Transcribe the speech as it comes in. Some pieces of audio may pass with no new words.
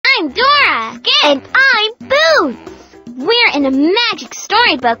I'm Dora. And I'm Boots. We're in a magic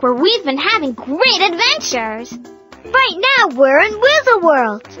storybook where we've been having great adventures. Right now we're in Whizzle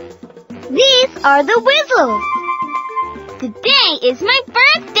World. These are the Whizzles. Today is my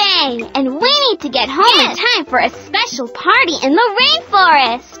birthday, and we need to get home in time for a special party in the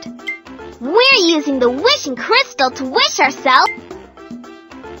rainforest. We're using the wishing crystal to wish ourselves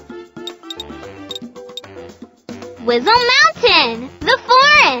Whizzle Mountain, the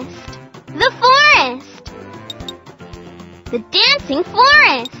forest, the dancing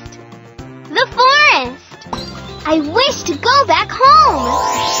forest, the forest. I wish to go back home.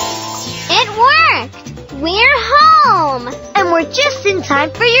 It worked. We're home. And we're just in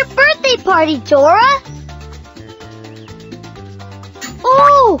time for your birthday party, Dora.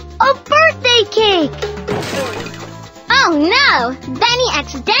 Oh, a birthday cake! Oh no, Benny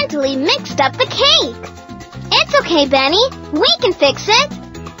accidentally mixed up the cake. It's okay, Benny. We can fix it.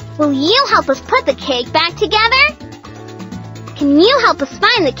 Will you help us put the cake back together? Can you help us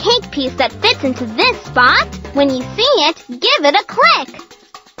find the cake piece that fits into this spot? When you see it, give it a click.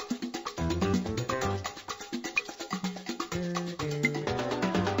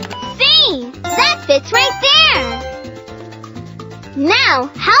 See? That fits right there. Now,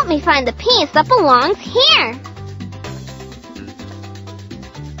 help me find the piece that belongs here.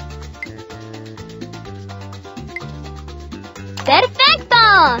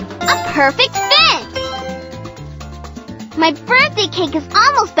 Perfecto! A perfect fit! My birthday cake is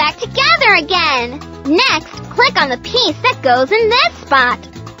almost back together again. Next, click on the piece that goes in this spot.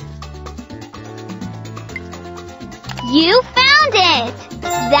 You found it!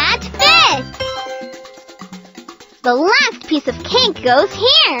 That fits! The last piece of cake goes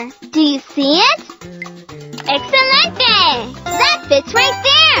here. Do you see it? Excelente! That fits right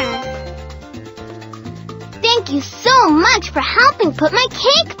there! Thank you so much for helping put my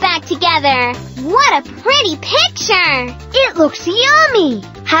cake back together. What a pretty picture! It looks yummy!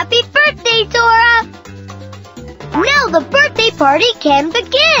 Happy birthday, Dora! Now the birthday party can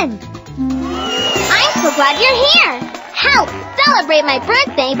begin! I'm so glad you're here! Help celebrate my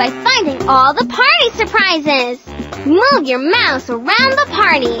birthday by finding all the party surprises! Move your mouse around the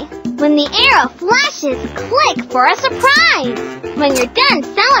party. When the arrow flashes, click for a surprise! When you're done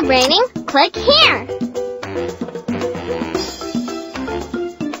celebrating, click here.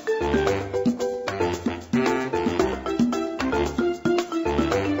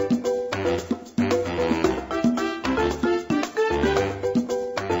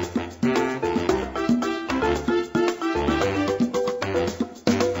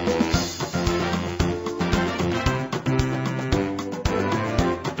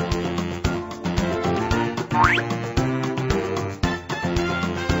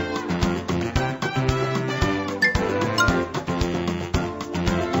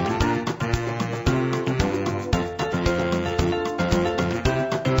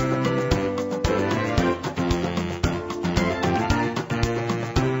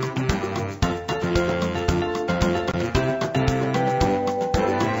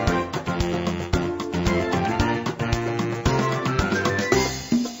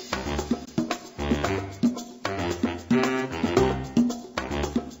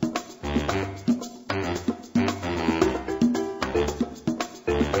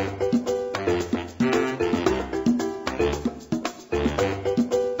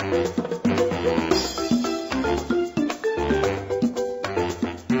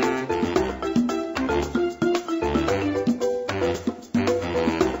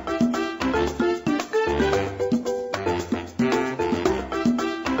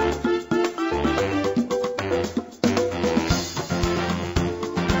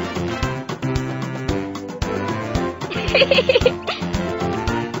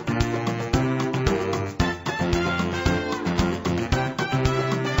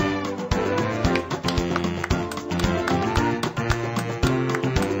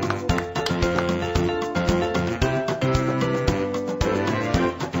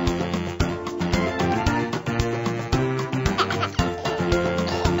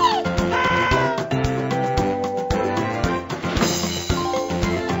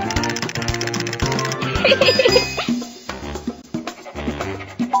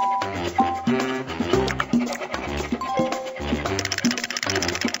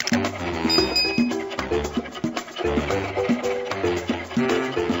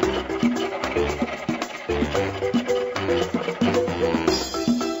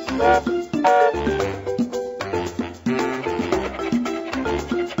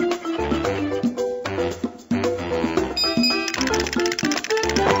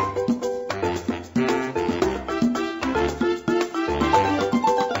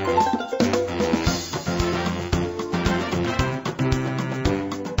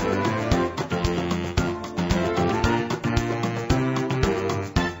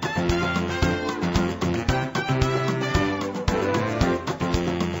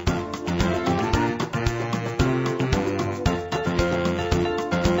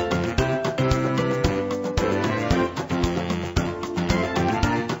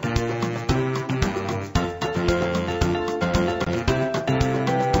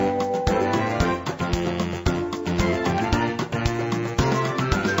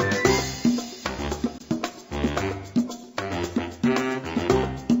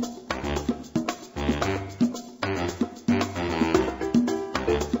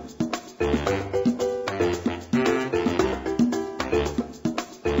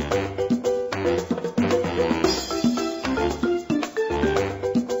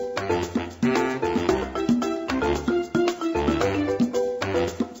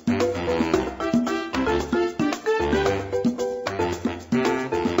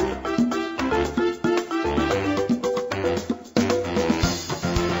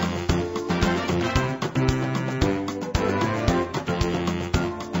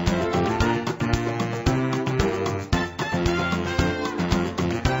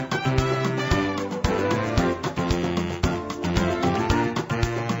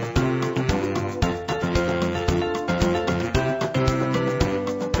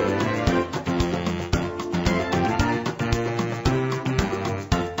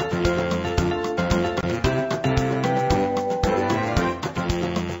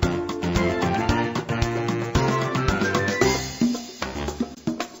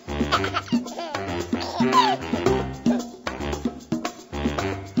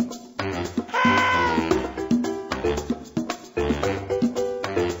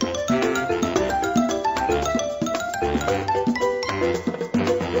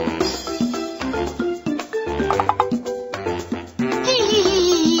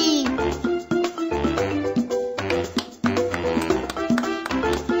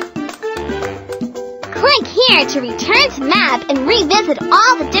 Click here to return to map and revisit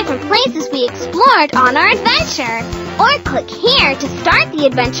all the different places we explored on our adventure. Or click here to start the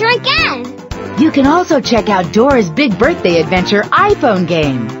adventure again. You can also check out Dora's Big Birthday Adventure iPhone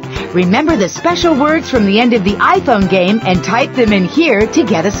game. Remember the special words from the end of the iPhone game and type them in here to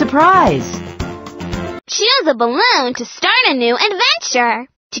get a surprise. Choose a balloon to start a new adventure.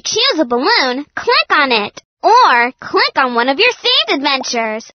 To choose a balloon, click on it. Or click on one of your saved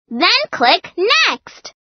adventures. Then click Next.